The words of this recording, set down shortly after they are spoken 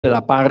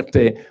la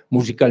parte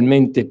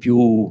musicalmente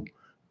più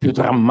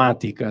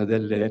drammatica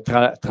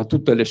tra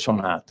tutte le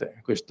sonate,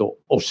 questo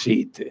o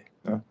sette,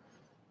 no?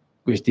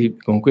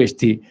 Con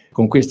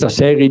questa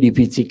serie di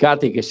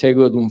pizzicati che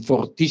segue ad un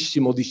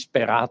fortissimo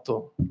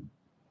disperato.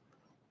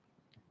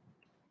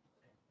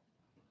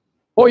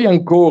 Poi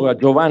ancora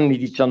Giovanni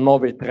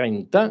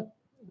 19,30,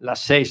 la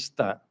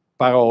sesta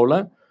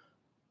parola,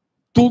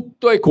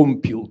 tutto è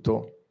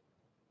compiuto,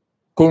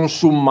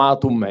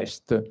 consummatum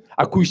est,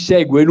 a cui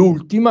segue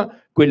l'ultima,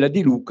 quella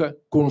di Luca,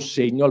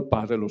 consegno al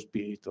Padre lo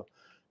Spirito.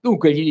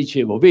 Dunque gli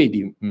dicevo,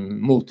 vedi,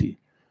 Muti,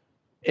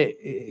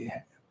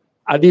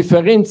 a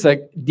differenza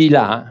di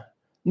là,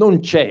 non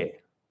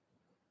c'è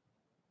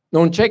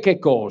che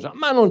cosa?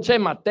 Ma non c'è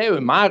Matteo e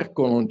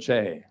Marco, non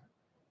c'è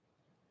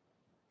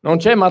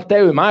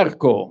Matteo e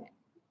Marco,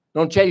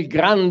 non c'è il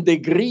grande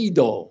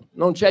grido,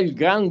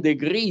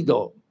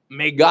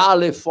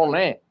 megale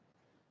fonè,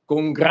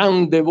 con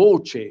grande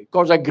voce.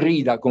 Cosa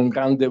grida con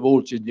grande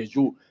voce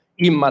Gesù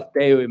in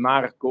Matteo e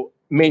Marco,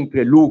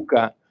 mentre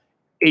Luca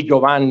e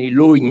Giovanni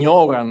lo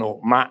ignorano,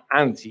 ma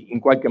anzi in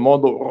qualche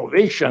modo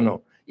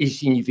rovesciano il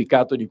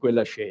significato di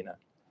quella scena?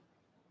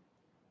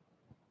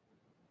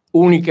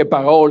 Uniche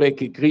parole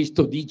che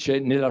Cristo dice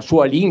nella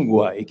sua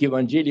lingua e che i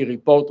Vangeli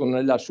riportano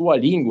nella sua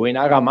lingua, in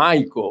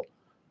aramaico.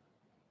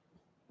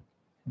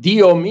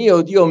 Dio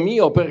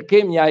mio,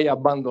 perché mi hai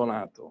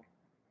abbandonato?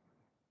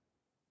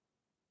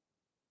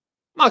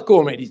 Ma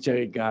come, dice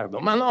Riccardo?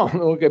 Ma no,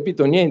 non ho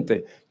capito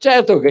niente.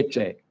 Certo che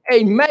c'è. È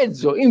in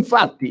mezzo,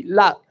 infatti,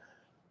 la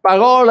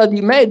parola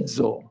di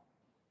mezzo,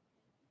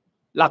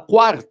 la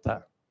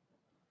quarta.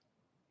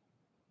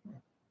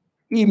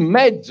 In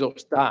mezzo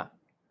sta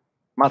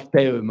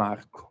Matteo e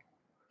Marco.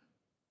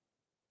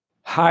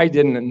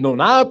 Haydn non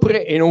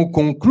apre e non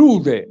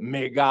conclude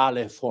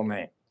megale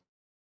fonè,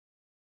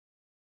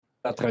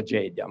 la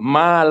tragedia,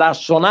 ma la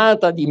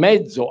sonata di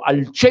mezzo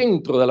al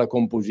centro della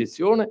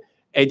composizione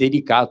è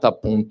dedicata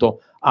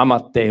appunto a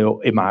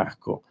Matteo e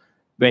Marco.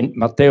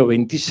 Matteo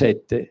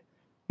 27,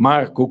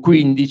 Marco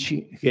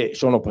 15, che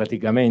sono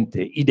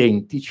praticamente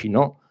identici,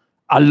 no?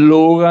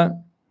 Allora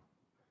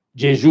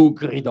Gesù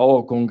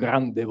gridò con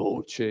grande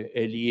voce,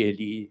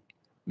 Eli,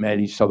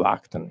 meli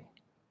sabachthani.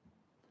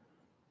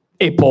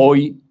 E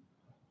poi,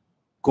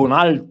 con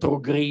altro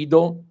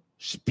grido,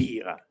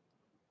 spira.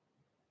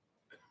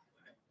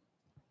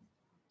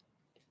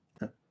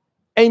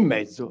 È in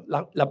mezzo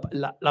la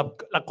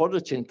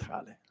cosa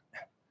centrale.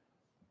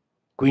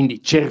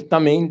 Quindi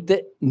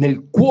certamente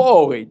nel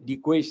cuore di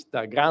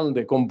questa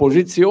grande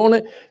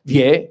composizione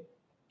vi è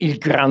il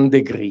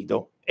grande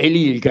grido. E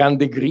lì il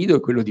grande grido è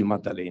quello di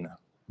Maddalena.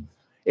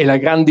 E la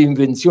grande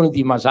invenzione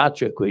di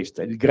Masaccio è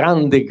questa: il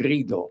grande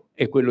grido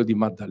è quello di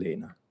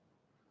Maddalena.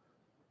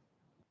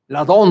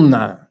 La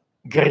donna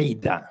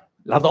grida,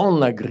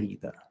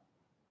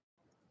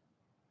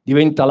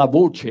 diventa la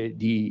voce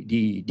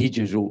di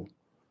Gesù,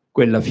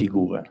 quella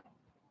figura.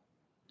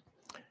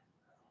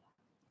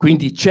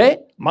 Quindi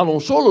c'è, ma non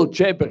solo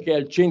c'è perché è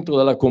al centro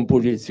della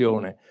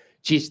composizione,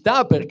 ci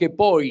sta perché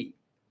poi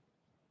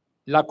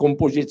la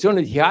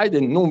composizione di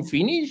Haydn non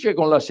finisce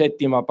con la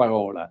settima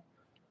parola,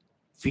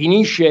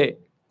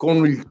 finisce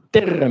con il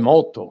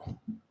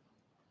terremoto.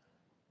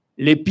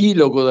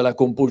 L'epilogo della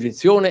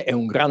composizione è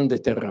un grande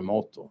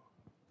terremoto.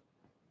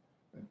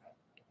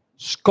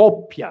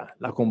 Scoppia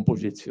la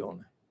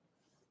composizione.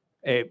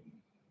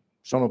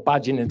 Sono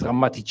pagine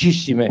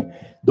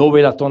drammaticissime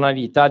dove la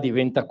tonalità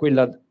diventa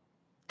quella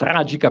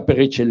tragica per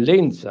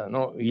eccellenza,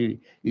 no? Il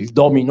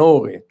do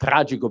minore,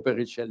 tragico per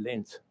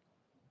eccellenza.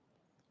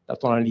 La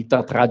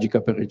tonalità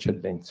tragica per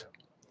eccellenza.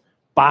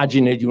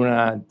 Pagine di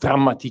una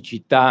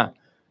drammaticità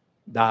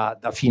da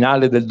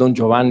finale del Don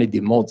Giovanni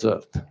di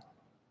Mozart.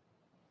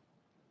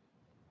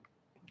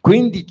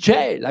 Quindi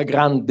c'è il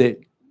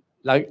grande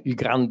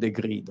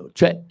grido,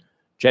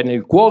 c'è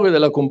nel cuore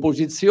della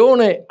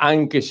composizione,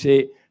 anche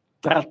se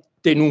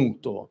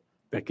trattenuto,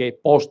 perché è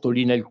posto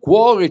lì nel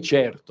cuore,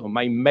 certo,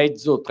 ma in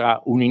mezzo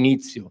tra un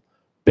inizio,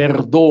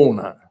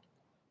 perdona,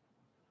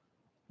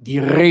 di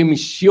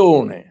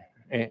remissione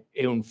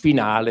e un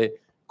finale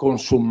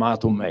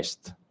consummatum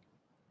est.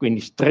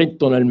 Quindi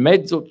stretto nel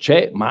mezzo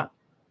c'è, ma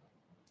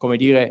come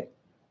dire,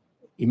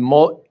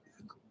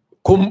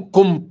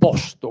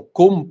 composto,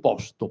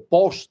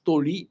 posto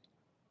lì,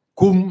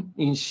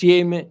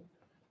 insieme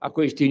a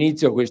questo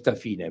inizio, a questa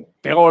fine.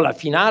 Però la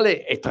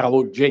finale è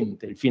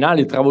travolgente, il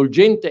finale è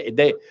travolgente ed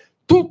è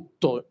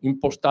tutto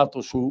impostato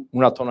su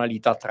una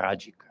tonalità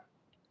tragica.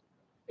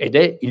 Ed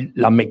è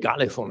la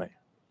megale fonè,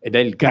 ed è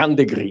il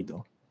grande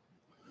grido.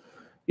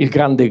 Il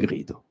grande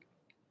grido.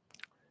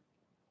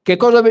 Che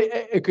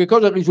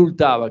cosa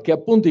risultava? Che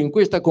appunto in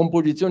questa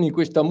composizione, in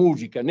questa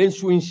musica, nel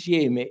suo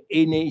insieme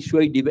e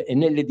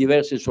nelle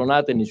diverse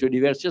sonate, nei suoi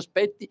diversi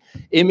aspetti,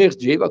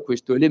 emergeva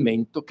questo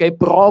elemento che è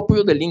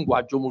proprio del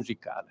linguaggio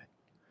musicale.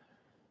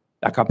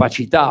 La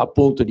capacità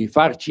appunto di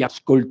farci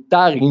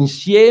ascoltare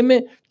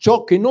insieme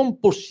ciò che non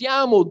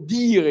possiamo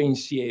dire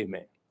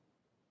insieme.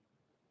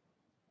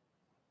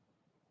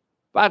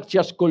 Farci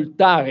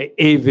ascoltare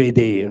e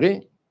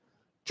vedere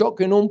ciò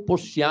che non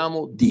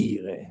possiamo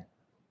dire.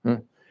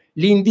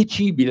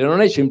 L'indicibile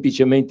non è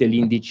semplicemente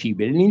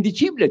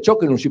l'indicibile è ciò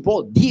che non si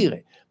può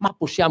dire, ma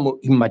possiamo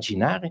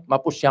immaginare, ma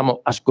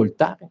possiamo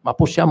ascoltare, ma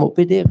possiamo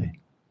vedere.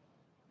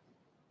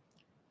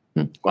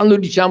 Quando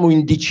diciamo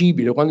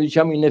indicibile, quando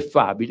diciamo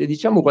ineffabile,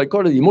 diciamo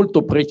qualcosa di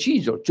molto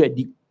preciso, cioè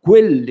di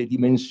quelle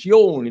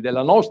dimensioni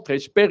della nostra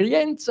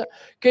esperienza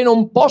che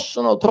non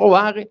possono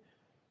trovare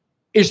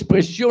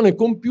espressione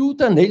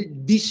compiuta nel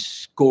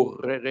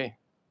discorrere,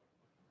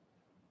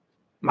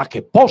 ma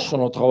che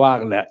possono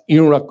trovarla in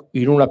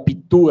una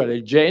pittura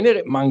del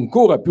genere, ma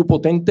ancora più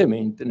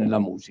potentemente nella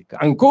musica.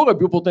 Ancora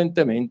più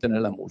potentemente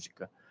nella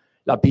musica.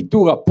 La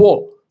pittura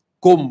può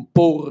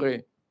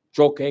comporre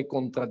ciò che è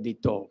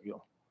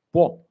contraddittorio,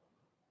 può,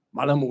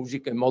 ma la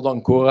musica in modo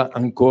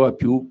ancora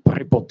più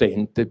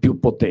prepotente, più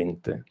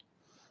potente.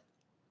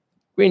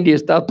 Quindi è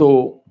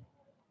stato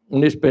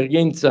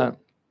un'esperienza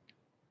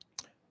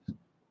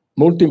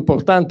molto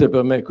importante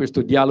per me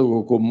questo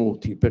dialogo con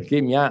Muti,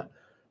 perché mi ha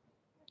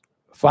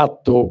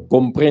fatto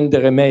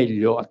comprendere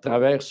meglio,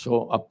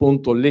 attraverso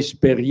appunto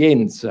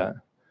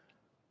l'esperienza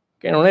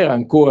che non era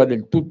ancora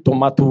del tutto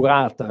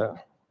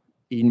maturata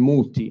in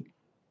Muti,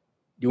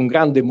 di un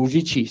grande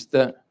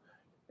musicista,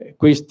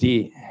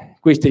 queste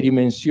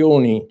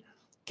dimensioni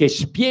che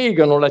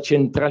spiegano la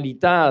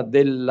centralità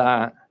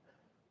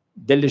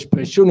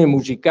dell'espressione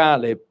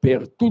musicale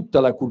per tutta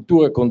la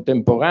cultura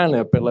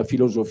contemporanea, per la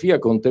filosofia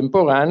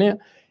contemporanea,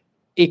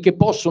 e che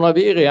possono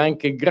avere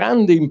anche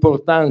grande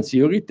importanza,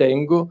 io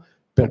ritengo,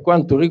 per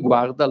quanto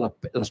riguarda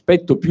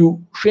l'aspetto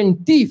più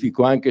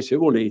scientifico, anche se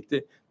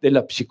volete,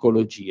 della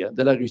psicologia,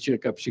 della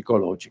ricerca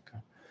psicologica.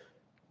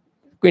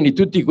 Quindi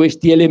tutti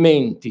questi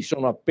elementi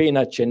sono appena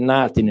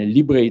accennati nel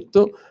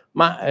libretto,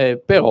 ma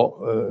però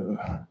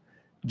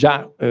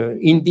già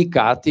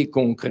indicati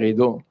con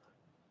credo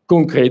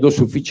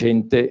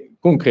sufficiente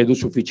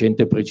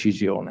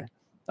precisione.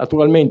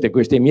 Naturalmente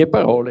queste mie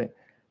parole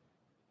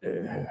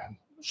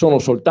sono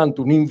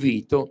soltanto un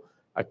invito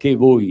a che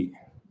voi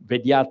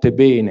vediate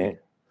bene,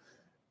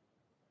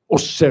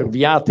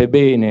 osserviate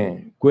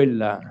bene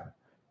quella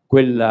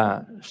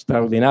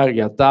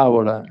straordinaria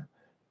tavola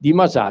di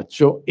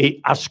Masaccio e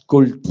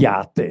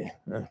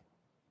ascoltiate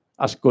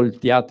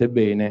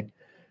bene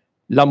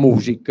la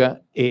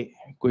musica e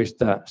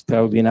questa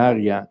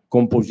straordinaria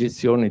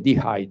composizione di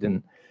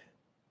Haydn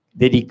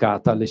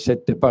dedicata alle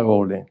 7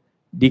 parole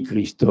di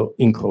Cristo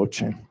in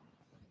croce.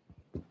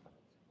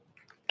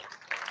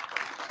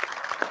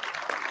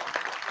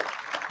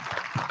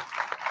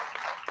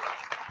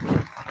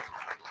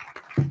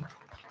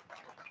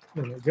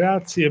 Bene,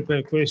 grazie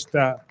per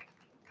questa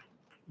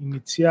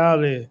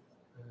iniziale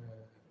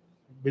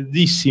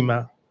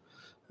bellissima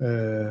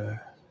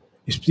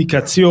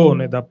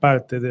esplicazione da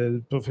parte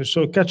del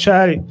professor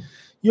Cacciari.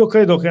 Io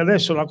credo che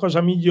adesso la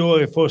cosa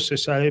migliore forse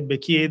sarebbe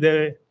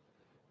chiedere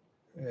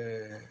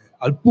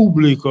al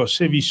pubblico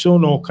se vi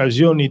sono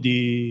occasioni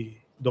di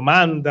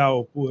domanda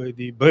oppure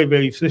di breve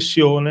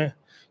riflessione,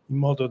 in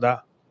modo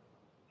da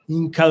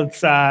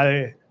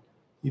incalzare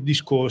il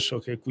discorso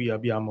che qui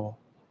abbiamo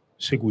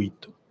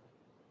seguito.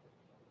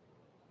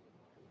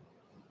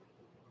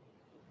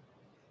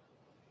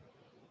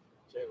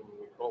 C'è un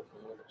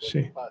microfono da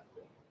sì.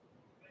 parte?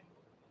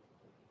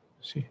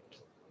 Sì.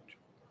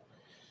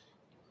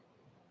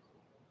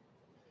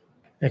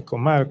 Ecco,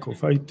 Marco,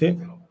 fai te.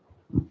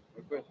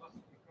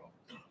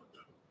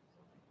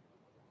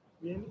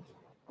 Vieni.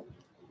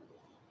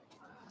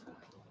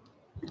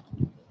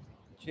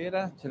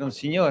 C'era un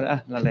signore?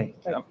 Ah, la lei.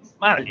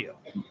 Mario.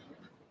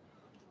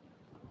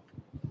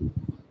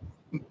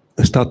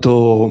 È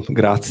stato,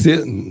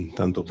 grazie,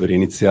 tanto per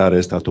iniziare,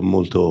 è stato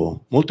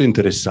molto, molto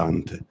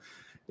interessante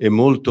e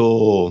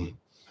molto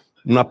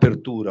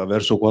un'apertura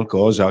verso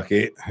qualcosa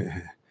che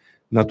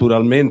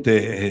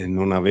naturalmente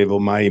non avevo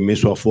mai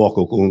messo a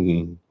fuoco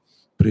con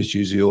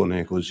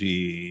precisione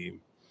così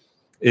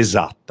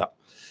esatta.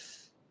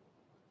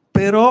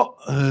 Però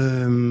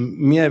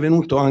mi è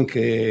venuto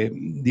anche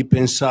di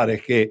pensare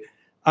che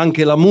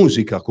anche la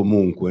musica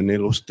comunque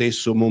nello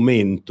stesso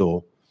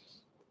momento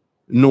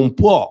non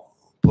può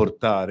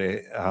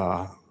portare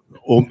a,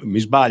 o mi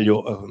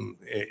sbaglio,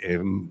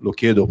 lo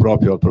chiedo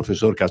proprio al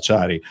professor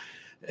Cacciari,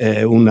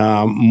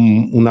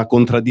 una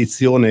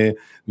contraddizione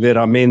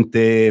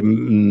veramente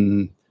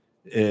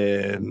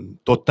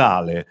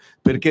totale,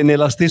 perché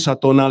nella stessa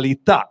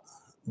tonalità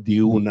di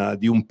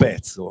un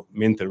pezzo,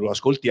 mentre lo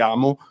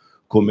ascoltiamo,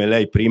 come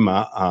lei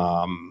prima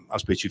ha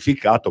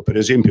specificato, per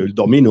esempio il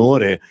do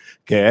minore,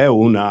 che è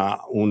un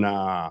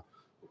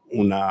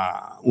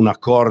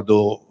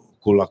accordo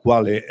con la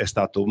quale è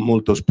stato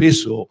molto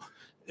spesso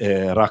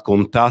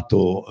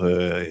raccontato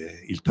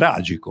il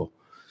tragico.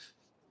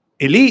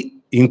 E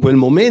lì, in quel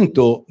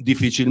momento,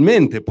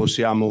 difficilmente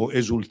possiamo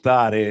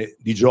esultare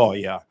di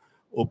gioia,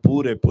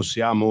 oppure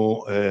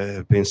possiamo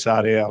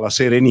pensare alla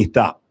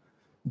serenità.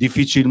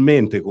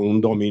 Difficilmente con un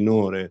do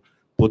minore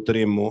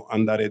potremmo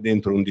andare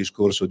dentro un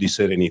discorso di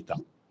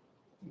serenità.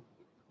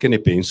 Che ne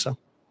pensa?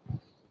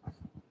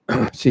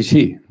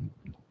 Sì.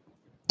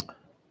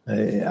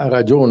 Ha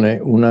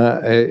ragione,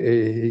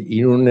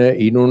 in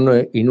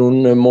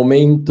un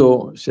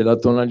momento, se la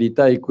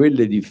tonalità è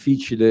quella, è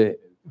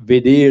difficile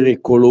vedere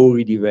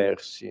colori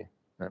diversi.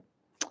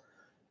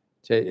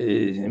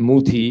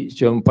 Muti,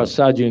 c'è un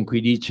passaggio in cui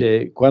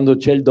dice: quando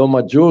c'è il do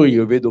maggiore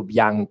io vedo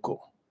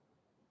bianco,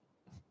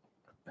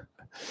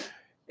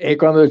 e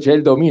quando c'è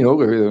il do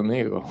minore vedo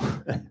nero.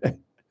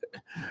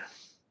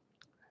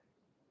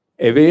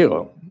 È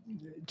vero,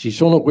 ci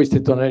sono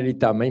queste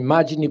tonalità, ma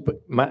immagini,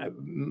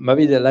 ma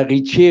vede la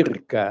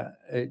ricerca,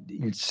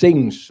 il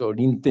senso,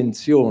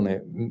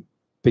 l'intenzione,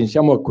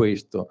 pensiamo a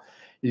questo,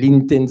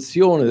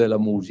 l'intenzione della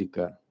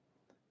musica,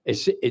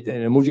 e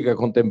della musica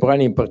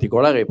contemporanea in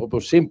particolare, è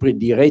proprio sempre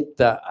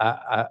diretta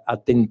a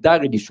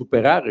tentare di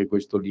superare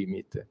questo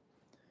limite.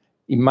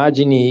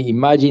 Immagini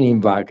in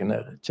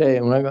Wagner,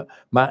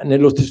 ma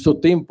nello stesso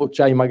tempo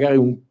c'hai magari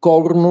un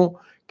corno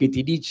che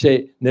ti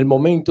dice, nel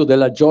momento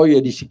della gioia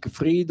di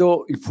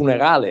Sigfrido, il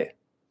funerale.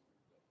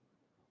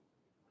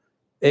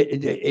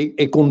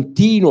 È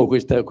continuo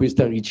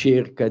questa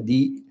ricerca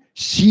di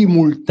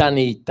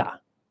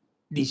simultaneità,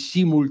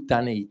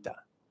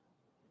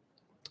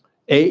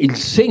 È il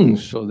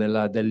senso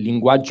del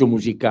linguaggio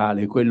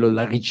musicale,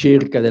 la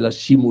ricerca della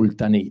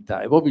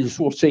simultaneità, è proprio il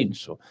suo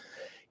senso,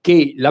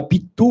 che la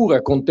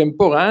pittura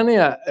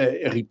contemporanea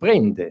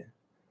riprende.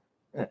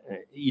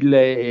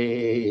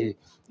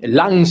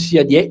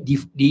 L'ansia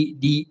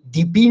di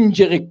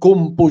dipingere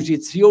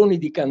composizioni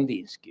di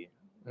Kandinsky,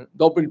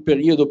 dopo il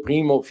periodo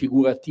primo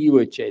figurativo,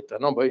 eccetera,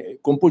 no?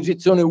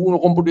 Composizione 1,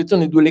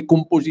 composizione 2, le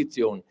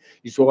composizioni,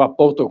 il suo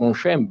rapporto con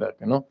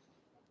Schoenberg, no?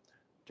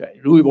 Cioè,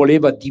 lui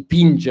voleva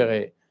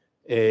dipingere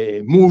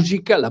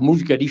musica, la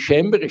musica di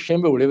Schoenberg, e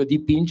Schoenberg voleva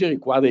dipingere i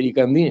quadri di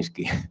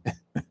Kandinsky.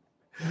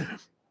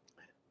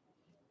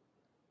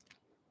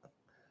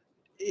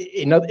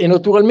 E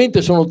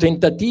naturalmente sono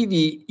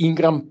tentativi in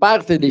gran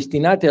parte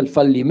destinati al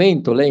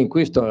fallimento, lei in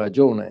questo ha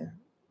ragione,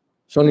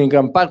 sono in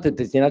gran parte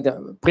destinati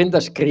prenda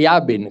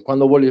Scriabin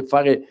quando vuole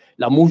fare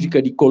la musica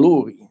di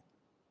colori,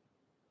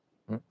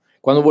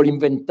 quando vuole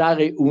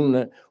inventare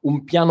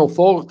un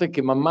pianoforte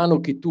che man mano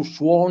che tu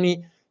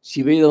suoni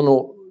si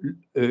vedono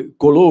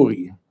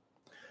colori.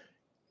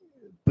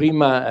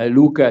 Prima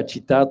Luca ha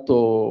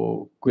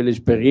citato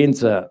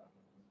quell'esperienza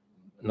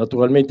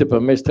naturalmente per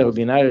me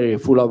straordinaria, che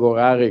fu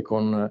lavorare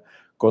con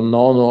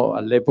Nono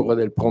all'epoca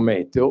del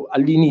Prometeo.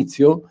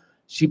 All'inizio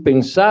si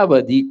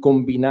pensava di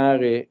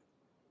combinare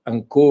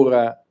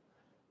ancora,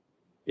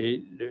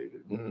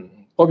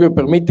 proprio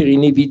per mettere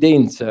in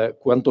evidenza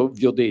quanto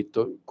vi ho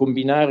detto,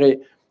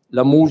 combinare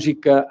la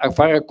musica, a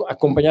fare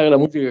accompagnare la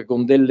musica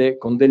con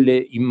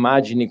delle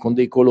immagini, con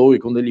dei colori,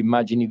 con delle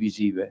immagini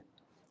visive,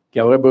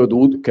 che avrebbe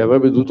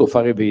dovuto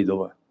fare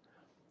Vedova.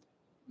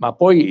 Ma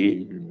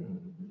poi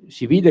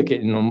si vide che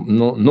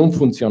non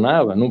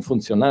funzionava,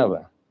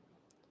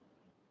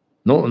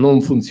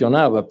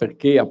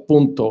 perché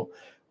appunto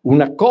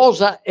una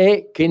cosa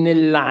è che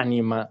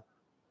nell'anima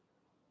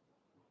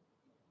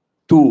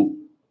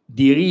tu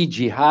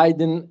dirigi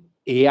Haydn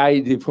e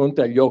hai di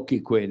fronte agli occhi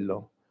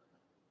quello.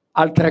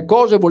 Altra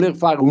cosa è voler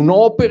fare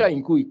un'opera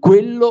in cui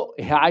quello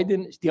e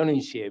Haydn stiano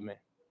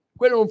insieme.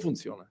 Quello non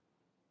funziona.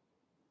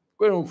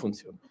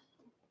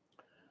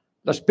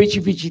 La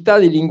specificità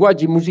dei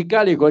linguaggi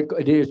musicali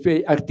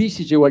e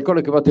artistici è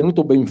qualcosa che va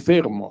tenuto ben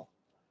fermo.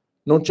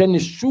 Non c'è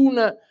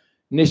nessun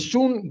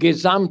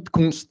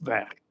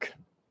Gesamtkunstwerk.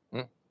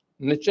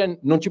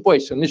 Non ci può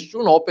essere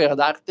nessun'opera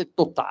d'arte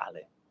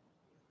totale.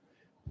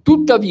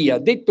 Tuttavia,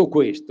 detto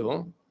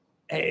questo,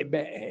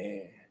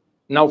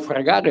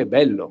 naufragare è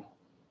bello.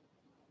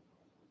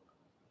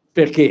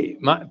 Perché?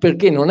 Ma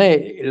perché non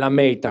è la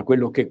meta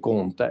quello che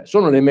conta,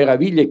 sono le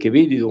meraviglie che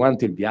vedi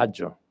durante il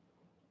viaggio.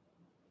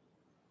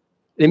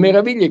 Le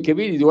meraviglie che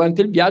vedi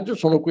durante il viaggio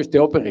sono queste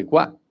opere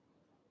qua.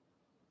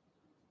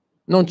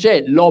 Non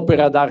c'è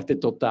l'opera d'arte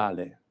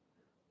totale,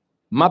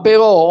 ma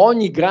però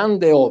ogni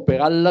grande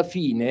opera alla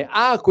fine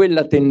ha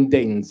quella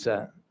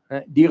tendenza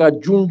di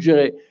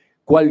raggiungere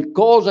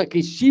qualcosa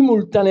che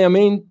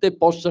simultaneamente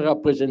possa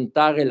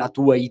rappresentare la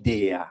tua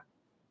idea.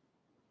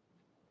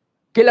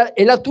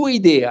 E la tua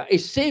idea è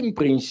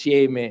sempre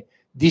insieme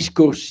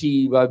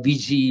discorsiva,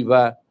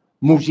 visiva,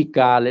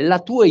 musicale. La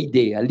tua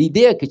idea,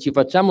 l'idea che ci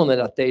facciamo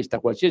nella testa,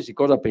 qualsiasi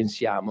cosa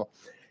pensiamo,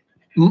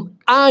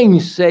 ha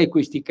in sé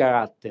questi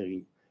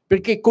caratteri,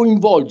 perché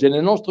coinvolge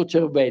nel nostro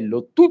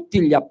cervello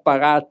tutti gli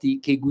apparati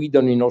che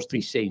guidano i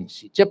nostri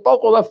sensi. C'è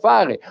poco da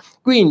fare.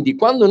 Quindi,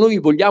 quando noi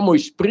vogliamo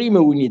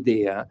esprimere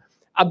un'idea,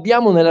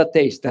 abbiamo nella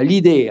testa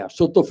l'idea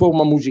sotto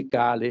forma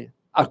musicale,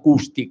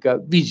 acustica,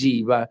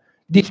 visiva,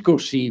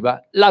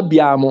 discorsiva,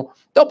 l'abbiamo.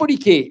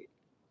 Dopodiché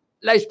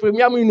la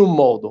esprimiamo in un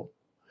modo,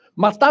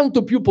 ma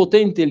tanto più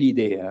potente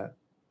l'idea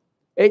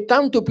e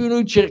tanto più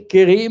noi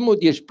cercheremo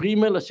di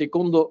esprimerla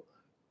secondo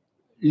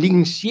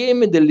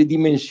l'insieme delle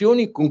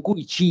dimensioni con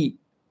cui ci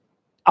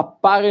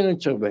appare nel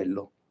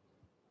cervello.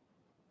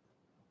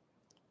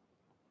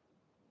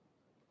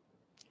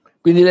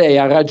 Quindi lei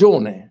ha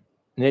ragione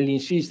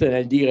nell'insistere,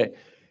 nel dire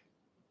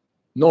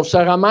non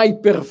sarà mai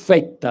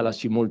perfetta la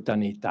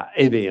simultaneità,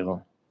 è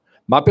vero,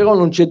 Ma però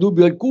non c'è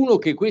dubbio alcuno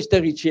che questa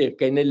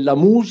ricerca è nella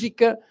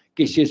musica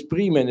che si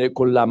esprime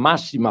con la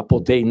massima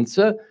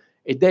potenza,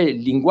 ed è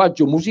il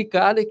linguaggio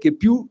musicale che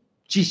più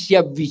ci si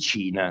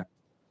avvicina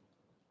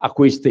a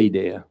questa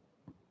idea.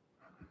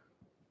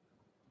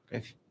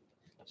 Okay. Ci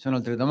sono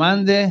altre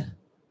domande?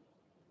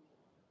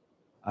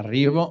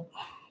 Arrivo.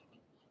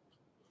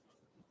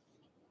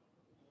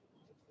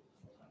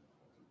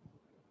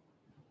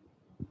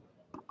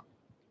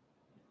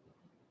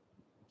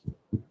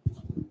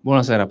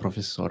 Buonasera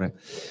professore.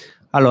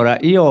 Allora,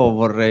 io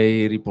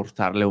vorrei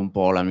riportarle un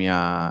po' la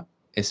mia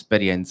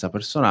esperienza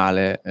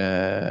personale.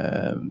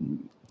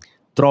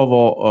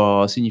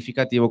 Trovo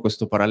significativo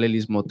questo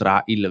parallelismo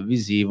tra il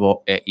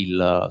visivo e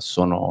il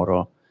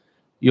sonoro.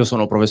 Io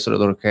sono professore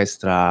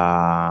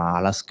d'orchestra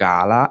alla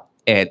Scala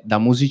e da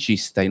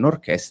musicista in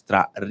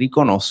orchestra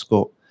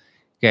riconosco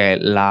che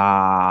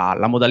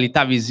la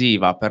modalità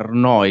visiva per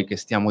noi che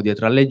stiamo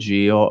dietro al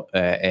leggio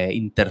e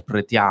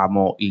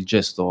interpretiamo il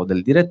gesto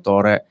del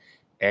direttore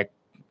è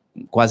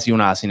quasi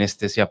una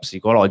sinestesia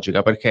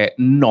psicologica, perché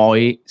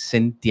noi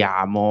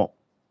sentiamo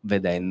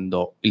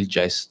vedendo il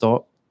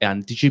gesto e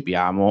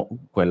anticipiamo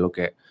quello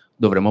che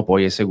dovremo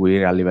poi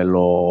eseguire a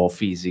livello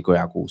fisico e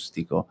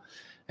acustico.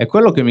 E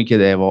quello che mi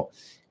chiedevo,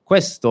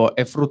 questo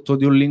è frutto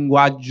di un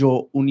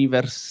linguaggio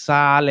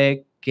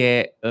universale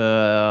che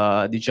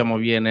diciamo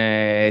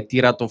viene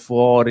tirato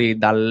fuori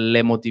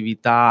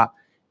dall'emotività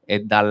e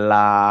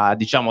dalla,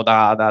 diciamo,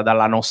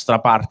 dalla nostra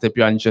parte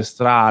più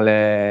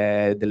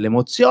ancestrale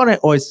dell'emozione,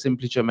 o è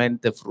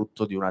semplicemente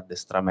frutto di un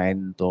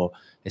addestramento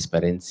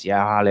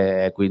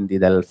esperienziale, quindi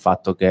del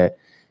fatto che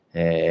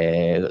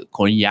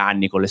con gli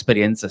anni, con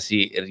l'esperienza,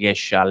 si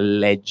riesce a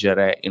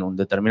leggere in un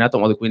determinato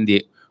modo,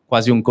 quindi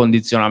quasi un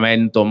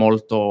condizionamento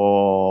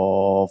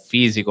molto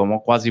fisico,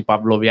 quasi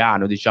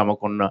pavloviano, diciamo,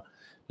 con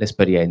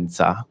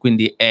l'esperienza.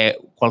 Quindi è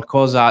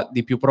qualcosa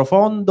di più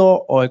profondo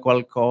o è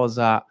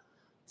qualcosa,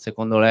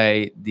 secondo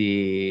lei,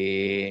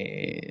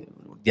 di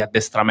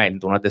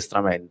addestramento, un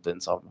addestramento,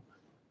 insomma?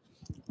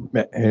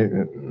 Beh,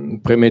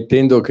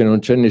 premettendo che non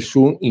c'è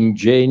nessun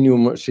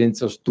ingenium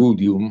senza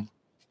studium,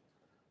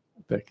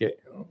 perché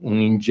un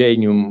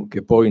ingenium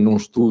che poi non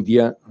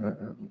studia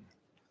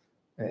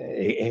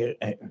è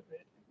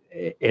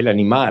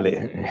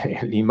l'animale.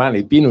 L'animale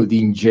è pieno di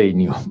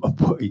ingegno, ma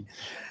poi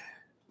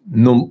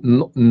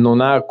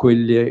non ha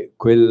il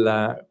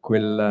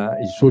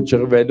suo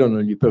cervello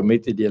non gli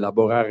permette di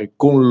elaborare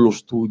con lo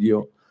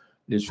studio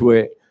le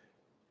sue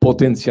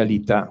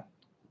potenzialità.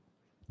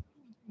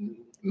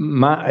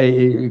 Ma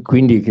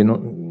quindi che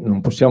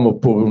non possiamo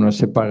porre una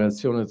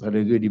separazione tra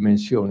le due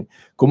dimensioni.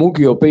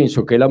 Comunque io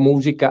penso che la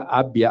musica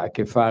abbia a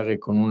che fare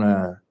con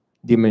una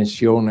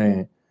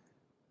dimensione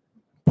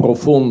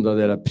profonda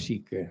della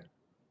psiche,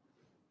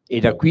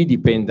 e da qui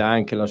dipende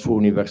anche la sua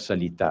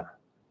universalità.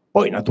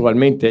 Poi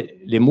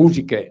naturalmente le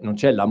musiche, non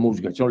c'è la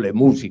musica, ci sono le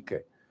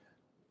musiche.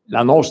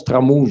 La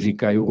nostra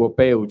musica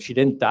europea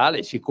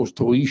occidentale si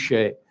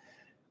costruisce,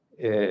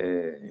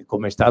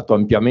 come è stato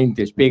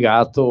ampiamente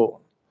spiegato,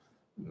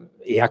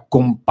 e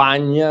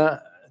accompagna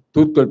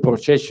tutto il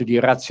processo di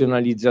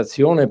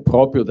razionalizzazione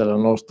proprio della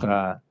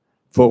nostra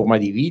forma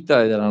di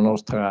vita e della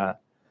nostra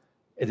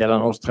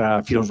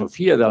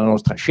filosofia, della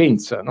nostra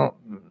scienza, no?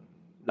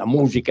 La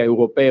musica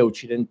europea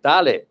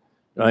occidentale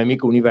non è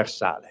mica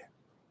universale.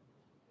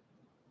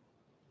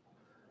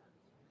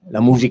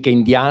 La musica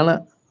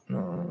indiana,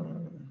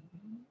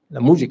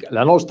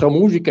 la nostra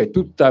musica è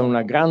tutta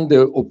una grande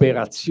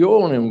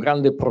operazione, un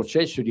grande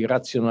processo di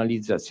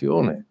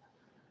razionalizzazione,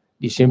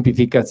 di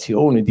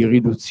semplificazione, di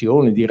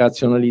riduzione, di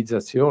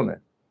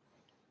razionalizzazione.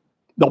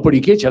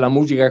 Dopodiché c'è la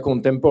musica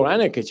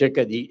contemporanea che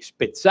cerca di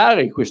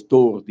spezzare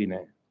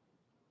quest'ordine,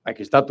 ma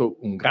che è stato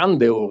un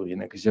grande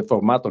ordine che si è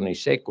formato nei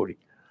secoli.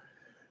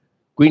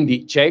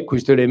 Quindi c'è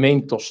questo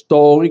elemento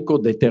storico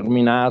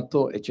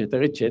determinato,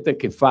 eccetera, eccetera,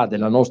 che fa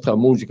della nostra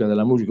musica,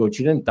 della musica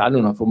occidentale,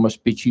 una forma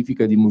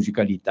specifica di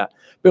musicalità.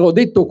 Però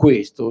detto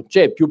questo,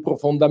 c'è più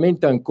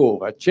profondamente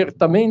ancora,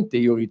 certamente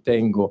io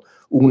ritengo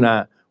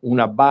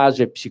una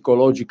base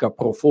psicologica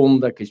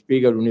profonda che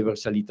spiega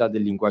l'universalità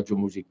del linguaggio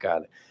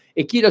musicale.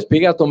 E chi l'ha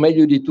spiegato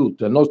meglio di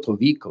tutto è il nostro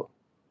Vico.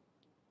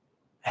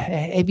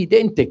 È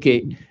evidente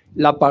che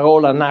la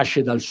parola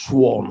nasce dal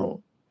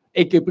suono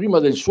e che prima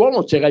del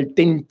suono c'era il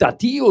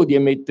tentativo di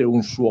emettere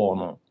un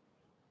suono.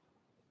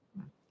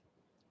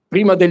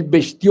 Prima del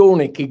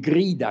bestione che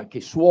grida, che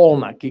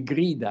suona, che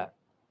grida,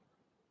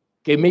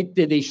 che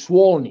emette dei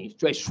suoni,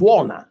 cioè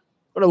suona.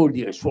 Cosa vuol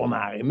dire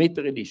suonare?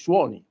 Emettere dei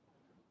suoni.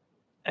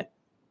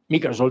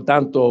 Mica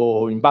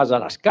soltanto in base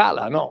alla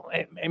scala, no,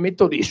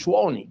 emetto dei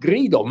suoni,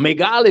 grido,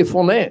 megale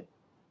fonè.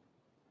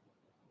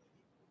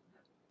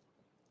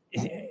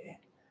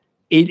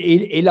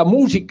 E la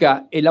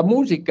musica e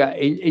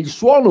il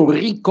suono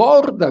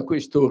ricorda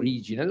questa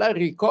origine, la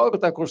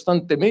ricorda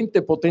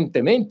costantemente,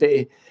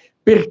 potentemente,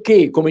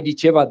 perché, come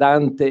diceva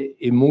Dante,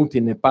 e Muti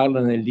ne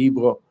parla nel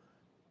libro,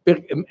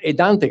 è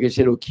Dante che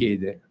se lo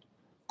chiede,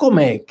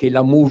 com'è che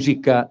la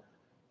musica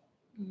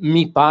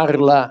mi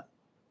parla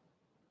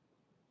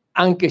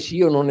anche se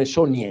io non ne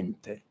so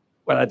niente?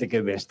 Guardate che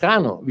è ben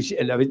strano,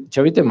 ci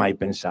avete mai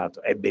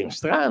pensato? È ben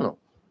strano.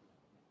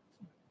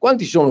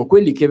 Quanti sono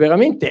quelli che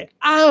veramente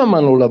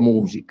amano la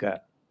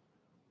musica?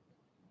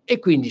 E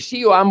quindi se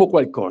io amo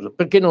qualcosa,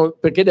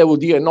 perché devo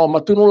dire no,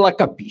 ma tu non la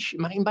capisci?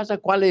 Ma in base a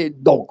quale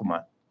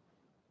dogma?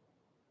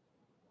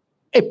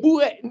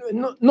 Eppure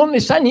non ne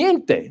sa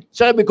niente.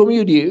 Sarebbe come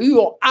io dire,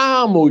 io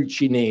amo il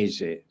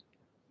cinese.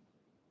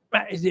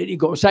 Ma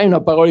dico, sai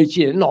una parola di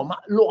cinese? No, ma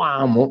lo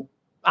amo.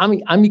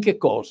 Ami che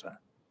cosa?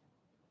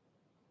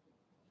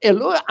 E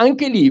allora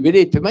anche lì,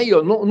 vedete, ma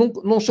io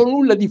non so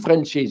nulla di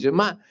francese,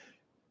 ma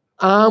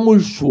amo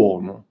il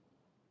suono.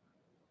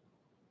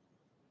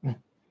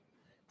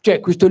 Cioè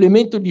questo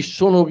elemento di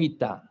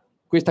sonorità,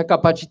 questa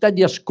capacità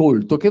di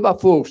ascolto che va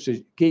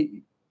forse,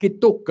 che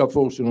tocca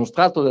forse uno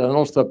strato della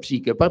nostra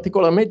psiche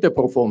particolarmente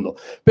profondo,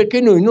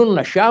 perché noi non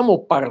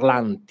nasciamo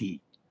parlanti.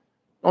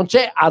 Non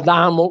c'è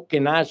Adamo che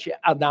nasce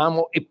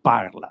Adamo e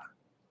parla.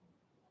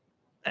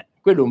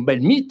 Quello è un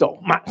bel mito,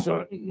 ma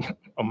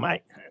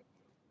ormai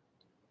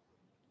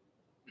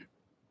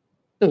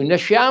noi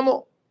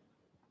nasciamo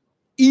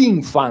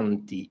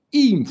infanti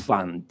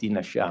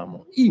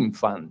nasciamo,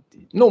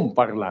 infanti, non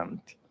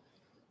parlanti,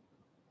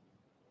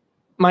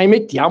 ma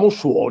emettiamo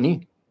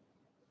suoniamo.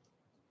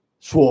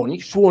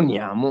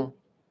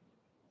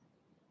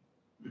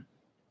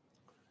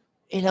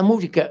 E la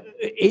musica,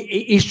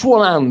 e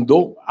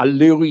suonando,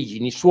 alle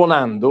origini,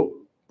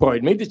 suonando,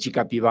 probabilmente ci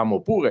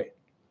capivamo pure.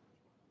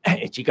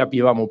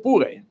 Riuscivamo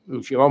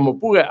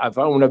pure a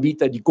fare una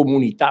vita di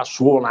comunità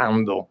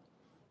suonando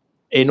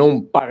e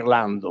non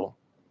parlando.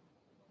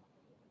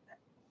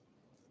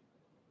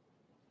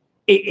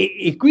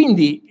 E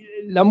quindi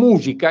la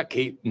musica,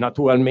 che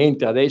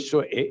naturalmente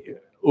adesso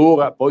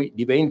ora poi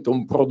diventa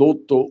un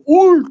prodotto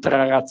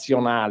ultra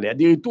razionale,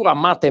 addirittura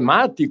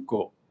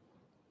matematico,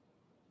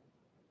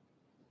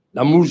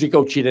 la musica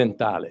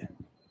occidentale,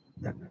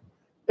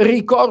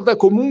 ricorda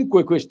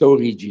comunque questa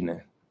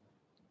origine,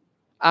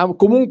 ha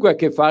comunque a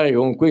che fare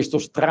con questo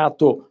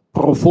strato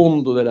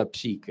profondo della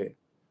psiche,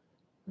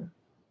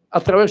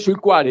 attraverso il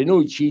quale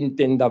noi ci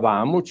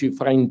intendavamo, ci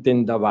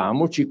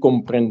fraintendavamo, ci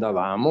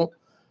comprendavamo,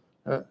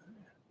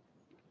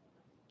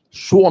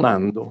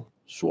 suonando.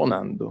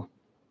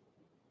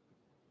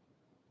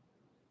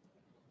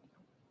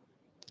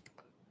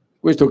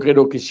 Questo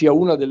credo che sia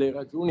una delle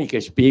ragioni che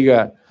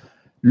spiega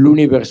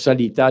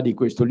l'universalità di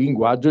questo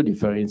linguaggio a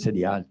differenza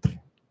di altri.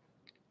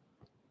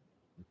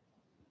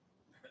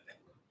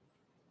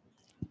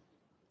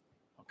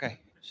 Ok,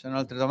 ci sono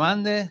altre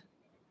domande?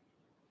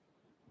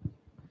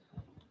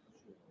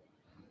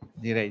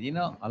 Direi di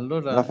no.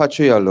 Allora la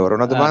faccio io allora,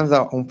 una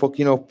domanda un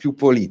pochino più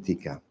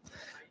politica.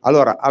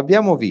 Allora,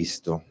 abbiamo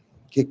visto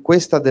che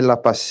questa della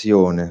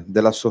passione,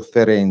 della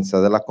sofferenza,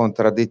 della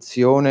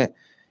contraddizione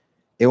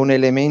è un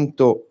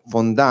elemento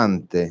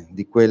fondante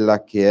di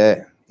quella che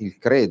è il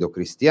credo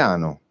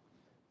cristiano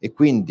e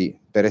quindi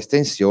per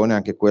estensione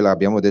anche quella,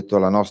 abbiamo detto,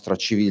 la nostra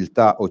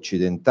civiltà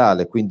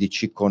occidentale, quindi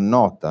ci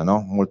connota,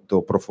 no?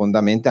 Molto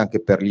profondamente anche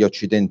per gli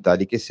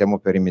occidentali che siamo,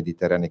 per i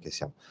mediterranei che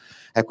siamo.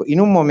 Ecco, in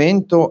un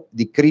momento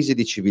di crisi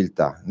di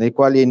civiltà, nei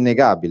quali è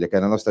innegabile che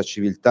la nostra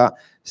civiltà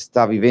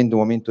sta vivendo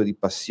un momento di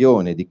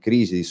passione, di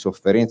crisi, di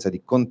sofferenza,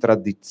 di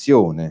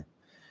contraddizione,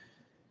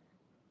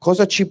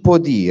 cosa ci può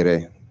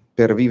dire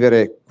per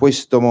vivere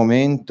questo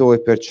momento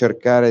e per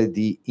cercare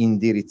di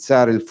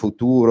indirizzare il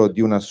futuro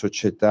di una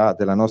società,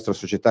 della nostra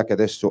società che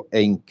adesso è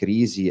in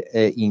crisi,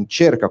 è in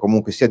cerca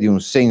comunque sia di un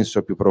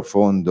senso più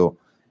profondo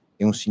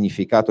e un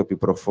significato più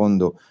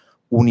profondo,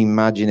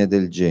 un'immagine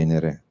del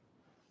genere?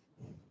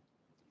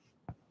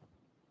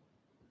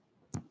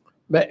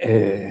 Beh,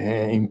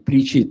 è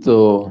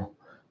implicito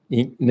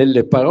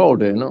nelle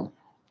parole, no?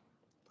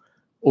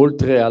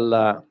 Oltre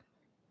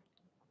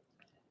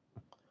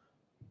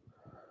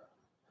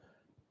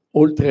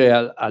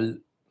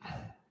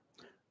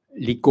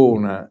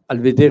all'icona, al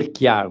veder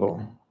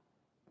chiaro,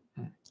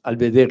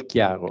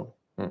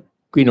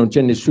 qui non c'è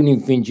nessun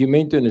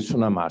infingimento e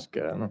nessuna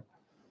maschera, no?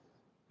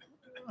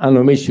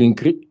 Hanno messo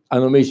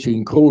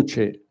in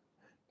croce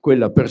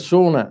quella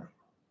persona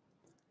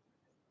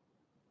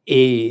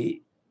e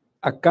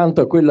accanto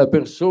a quella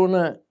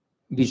persona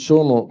vi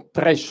sono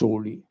tre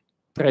soli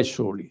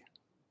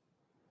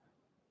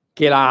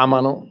che la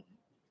amano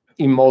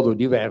in modo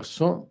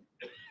diverso,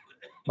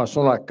 ma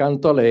sono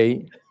accanto a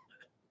lei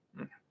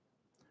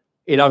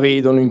e la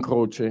vedono in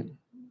croce,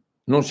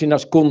 non si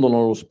nascondono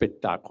allo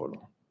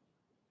spettacolo.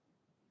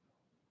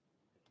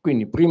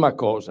 Quindi, prima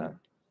cosa,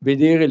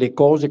 vedere le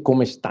cose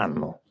come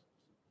stanno.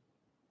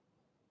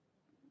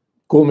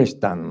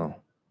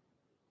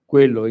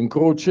 Quello in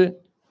croce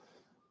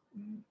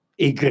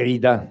e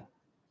grida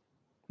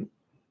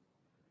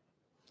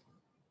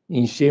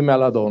insieme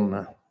alla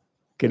donna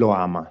che lo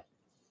ama.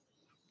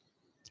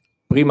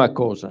 Prima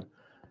cosa.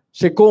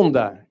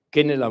 Seconda,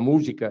 che nella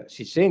musica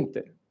si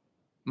sente,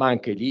 ma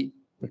anche lì,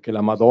 perché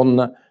la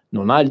Madonna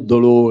non ha il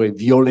dolore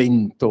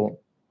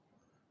violento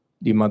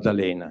di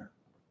Maddalena.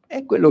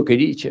 È quello che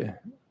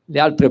dice le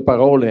altre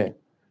parole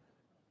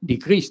di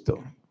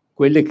Cristo,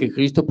 quelle che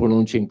Cristo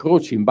pronuncia in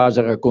croce in base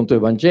al racconto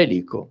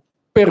evangelico.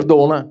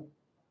 perdona.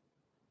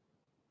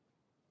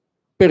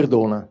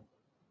 Perdona.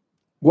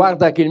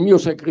 Guarda che il mio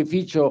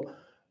sacrificio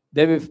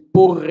deve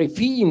porre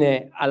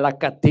fine alla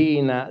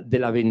catena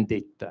della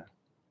vendetta.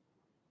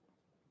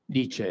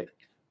 Dice,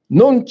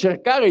 non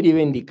cercare di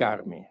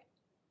vendicarmi,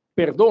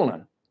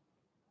 perdona.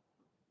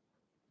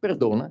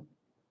 Perdona.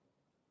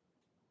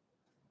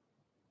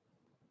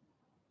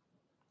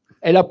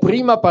 È la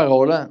prima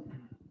parola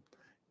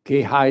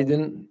che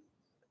Haydn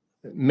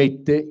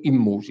mette in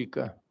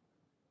musica,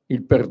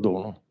 il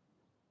perdono.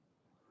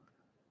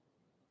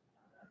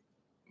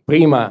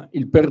 Prima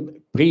il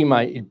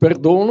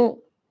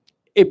perdono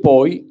e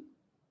poi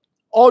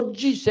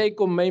oggi sei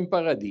con me in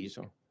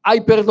paradiso.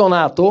 Hai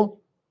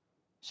perdonato?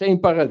 Sei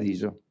in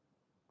paradiso.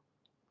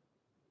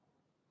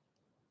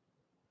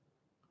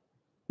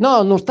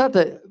 No, non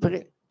state,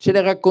 ce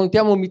le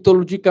raccontiamo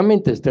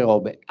mitologicamente queste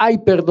robe.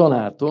 Hai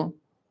perdonato?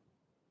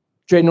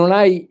 Cioè non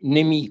hai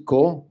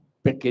nemico,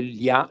 perché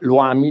lo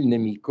ami il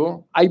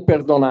nemico, hai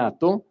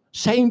perdonato,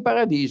 sei in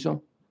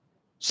paradiso.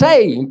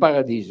 Sei in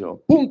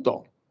paradiso,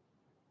 punto.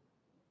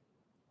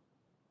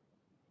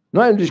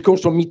 Non è un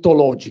discorso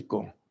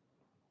mitologico,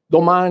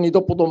 domani,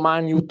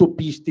 dopodomani,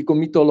 utopistico,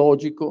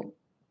 mitologico.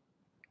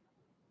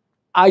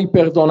 Hai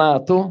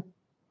perdonato,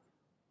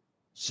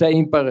 sei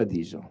in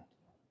paradiso.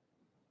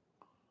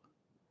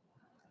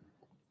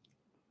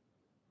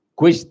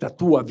 Questa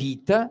tua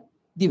vita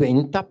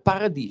diventa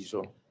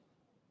paradiso.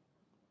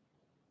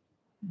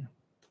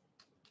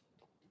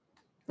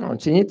 Non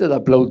c'è niente da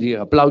applaudire,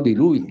 applaudi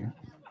lui.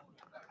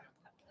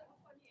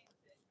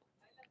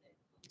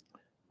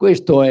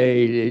 Questo è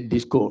il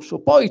discorso.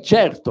 Poi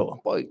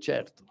certo,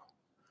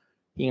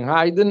 in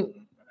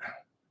Haydn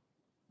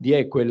vi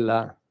è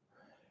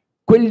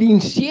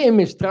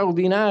quell'insieme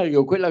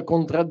straordinario, quella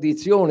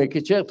contraddizione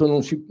che certo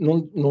non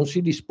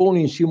si dispone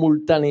in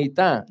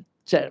simultaneità,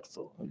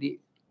 certo,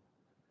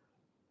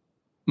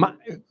 ma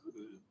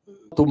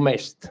un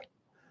mest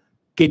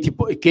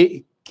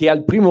che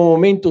al primo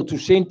momento tu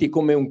senti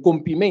come un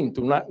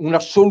compimento, una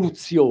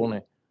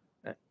soluzione.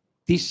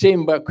 Ti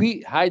sembra qui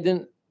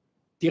Haydn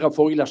tira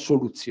fuori la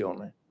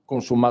soluzione,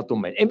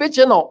 consummatum est. E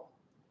invece no,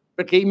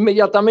 perché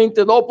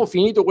immediatamente dopo,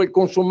 finito quel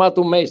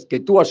consummatum est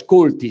che tu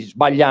ascolti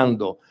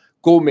sbagliando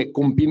come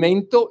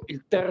compimento,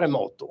 il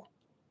terremoto.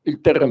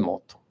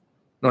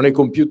 Non è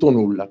compiuto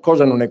nulla.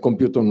 Cosa non è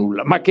compiuto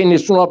nulla? Ma che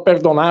nessuno ha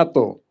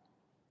perdonato.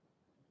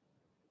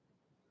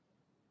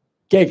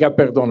 Chi è che ha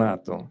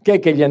perdonato? Chi è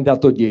che gli è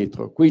andato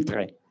dietro? Quei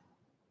tre.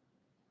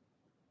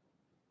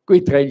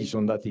 Quei tre gli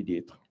sono andati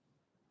dietro.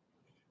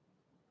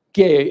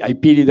 Chi è ai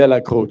piedi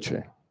della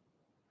croce?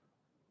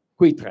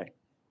 Quei tre.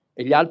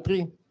 E gli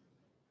altri?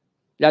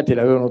 Gli altri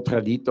l'avevano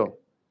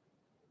tradito.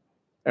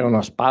 Erano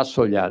a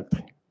spasso gli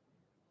altri.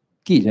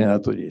 Chi gli è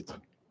andato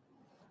dietro?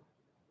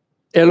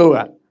 E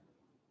allora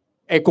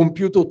è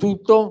compiuto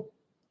tutto,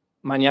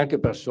 ma neanche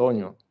per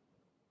sogno.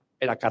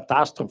 È la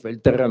catastrofe, il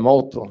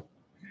terremoto.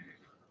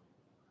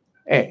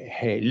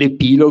 È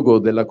l'epilogo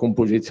della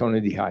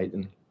composizione di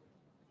Haydn.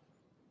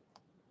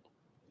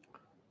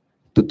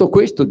 Tutto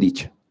questo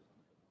dice.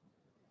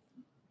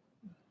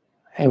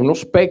 È uno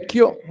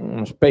specchio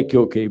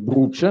che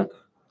brucia,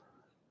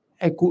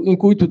 in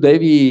cui tu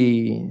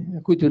devi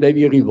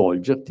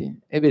rivolgerti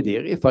e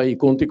vedere e fare i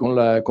conti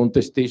con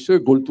te stesso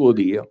e col tuo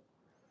Dio.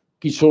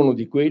 Chi sono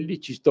di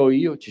quelli? Ci sto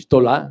io? Ci sto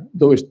là?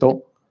 Dove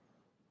sto?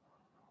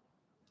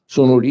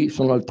 Sono lì?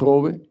 Sono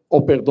altrove?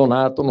 Ho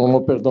perdonato? Non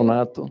ho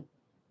perdonato?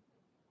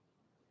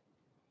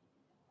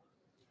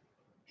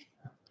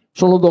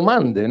 Sono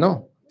domande,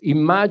 no?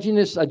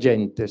 Imagines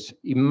agentes,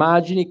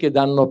 immagini che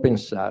danno a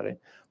pensare.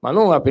 Ma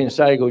non a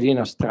pensare così in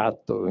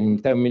astratto,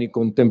 in termini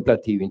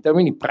contemplativi, in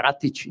termini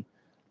pratici.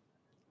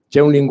 C'è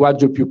un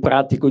linguaggio più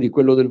pratico di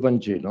quello del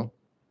Vangelo?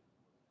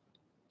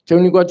 C'è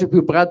un linguaggio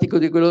più pratico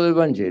di quello del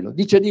Vangelo.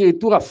 Dice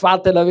addirittura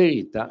fate la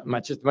verità, ma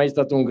c'è mai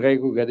stato un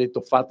greco che ha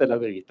detto fate la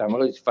verità? Ma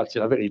allora faccio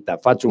la verità,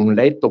 faccio un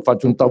letto,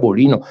 faccio un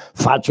tavolino,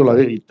 faccio la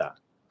verità.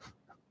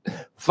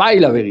 Fai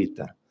la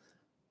verità.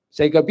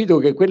 Se hai capito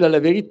che quella è la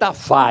verità,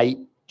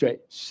 fai, cioè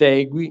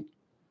segui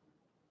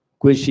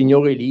quel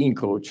signore lì in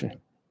croce.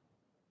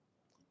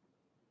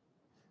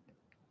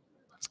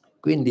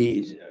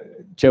 Quindi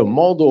c'è un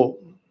modo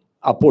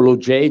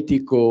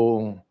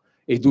apologetico,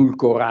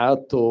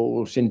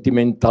 edulcorato,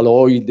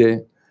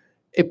 sentimentaloide,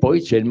 e poi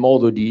c'è il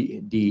modo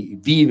di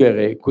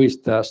vivere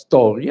questa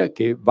storia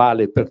che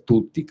vale per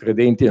tutti,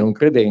 credenti e non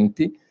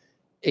credenti,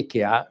 e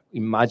che ha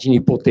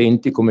immagini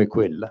potenti come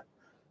quella.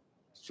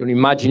 Sono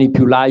immagini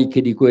più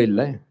laiche di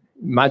quelle?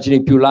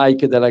 Immagini più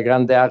laiche della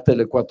grande arte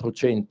del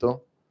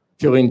 400?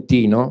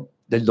 Fiorentino,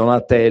 del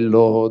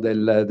Donatello,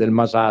 del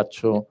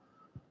Masaccio.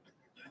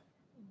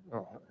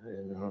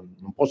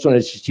 Non possono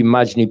esserci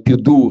immagini più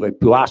dure,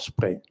 più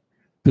aspre,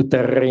 più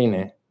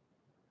terrene,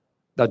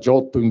 da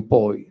Giotto in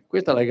poi.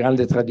 Questa è la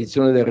grande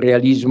tradizione del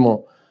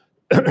realismo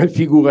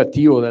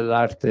figurativo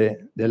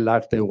dell'arte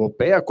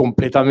europea,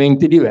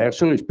 completamente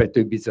diverso rispetto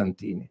ai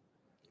bizantini.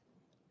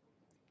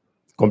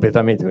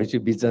 Completamente, invece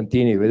i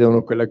bizantini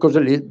vedevano quella cosa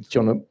lì,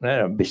 dicevano è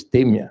una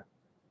bestemmia.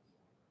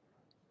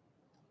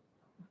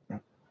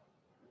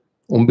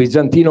 Un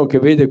bizantino che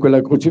vede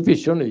quella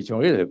crocifissione dice: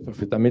 ma è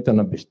perfettamente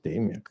una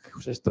bestemmia,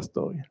 cos'è sta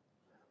storia?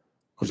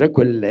 Cos'è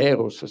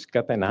quell'eros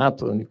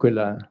scatenato di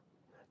quella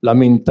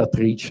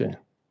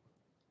lamentatrice?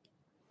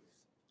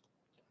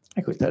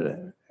 E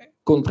questa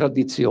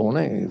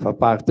contraddizione fa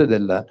parte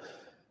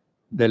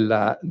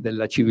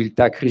della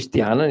civiltà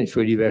cristiana nei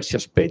suoi diversi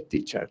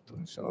aspetti. Certo,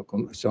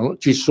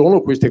 ci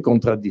sono queste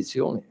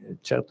contraddizioni,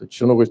 certo, ci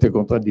sono queste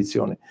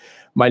contraddizioni,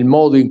 ma il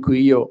modo in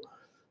cui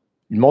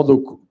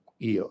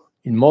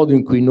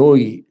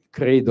noi,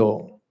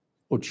 credo,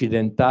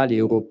 occidentali,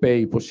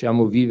 europei,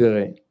 possiamo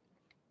vivere,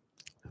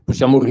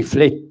 possiamo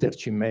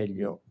rifletterci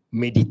meglio,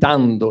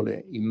 meditando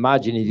le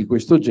immagini di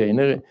questo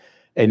genere,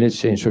 è nel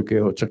senso che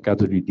ho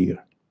cercato di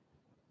dire.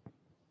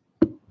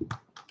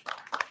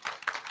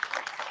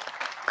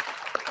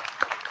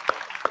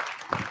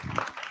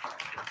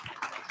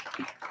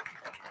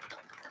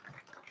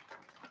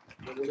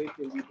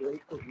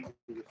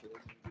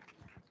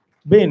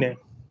 Bene,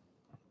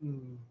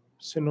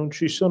 se non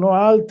ci sono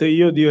altri,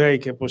 io direi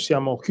che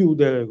possiamo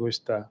chiudere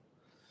questa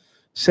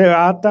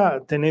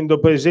serata, tenendo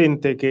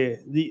presente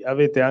che lì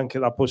avete anche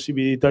la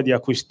possibilità di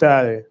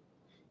acquistare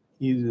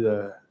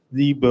il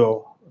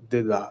libro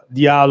del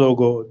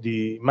dialogo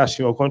di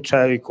Massimo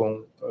Cacciari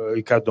con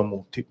Riccardo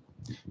Muti,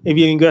 e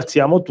vi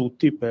ringraziamo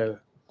tutti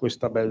per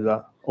questa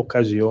bella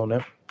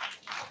occasione.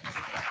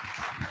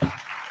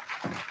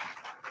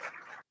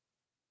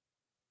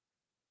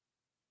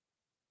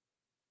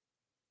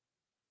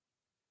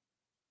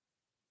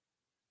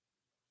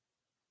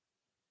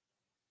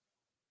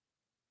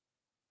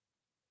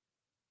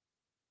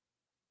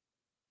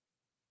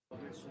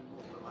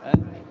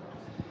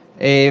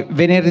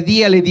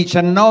 Venerdì alle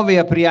 19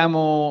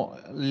 apriamo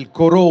il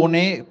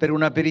Corone per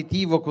un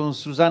aperitivo con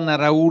Susanna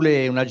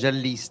Raule e una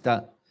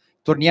giallista.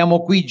 Torniamo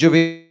qui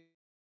giovedì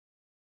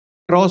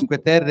prossimo,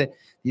 Terre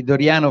di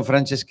Doriano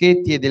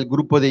Franceschetti e del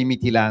gruppo dei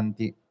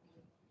Mitilanti.